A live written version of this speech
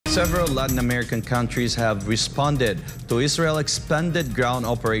Several Latin American countries have responded to Israel's expanded ground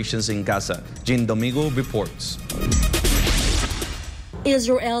operations in Gaza. Jean Domingo reports.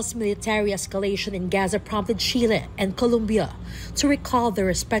 Israel's military escalation in Gaza prompted Chile and Colombia to recall their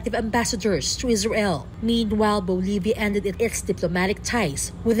respective ambassadors to Israel. Meanwhile, Bolivia ended its diplomatic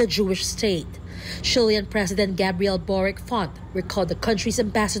ties with the Jewish state. Chilean President Gabriel Boric Font recalled the country's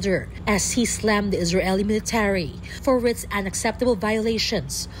ambassador as he slammed the Israeli military for its unacceptable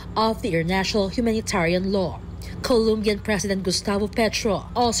violations of the international humanitarian law. Colombian President Gustavo Petro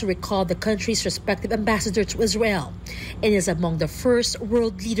also recalled the country's respective ambassador to Israel and is among the first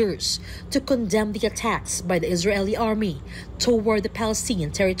world leaders to condemn the attacks by the Israeli army toward the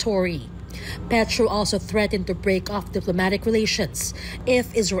Palestinian territory. Petro also threatened to break off diplomatic relations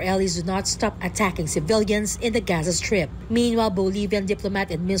if Israelis do not stop attacking civilians in the Gaza Strip. Meanwhile, Bolivian diplomat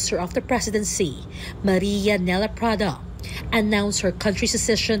and minister of the presidency, Maria Nela Prada, announced her country's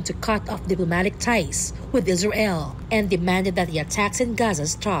decision to cut off diplomatic ties with Israel and demanded that the attacks in Gaza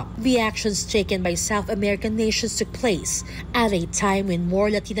stop. The actions taken by South American nations took place at a time when more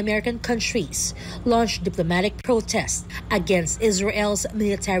Latin American countries launched diplomatic protests against Israel's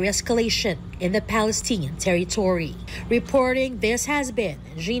military escalation in the Palestinian territory. Reporting, this has been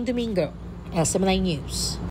Jean Domingo, SM9 News.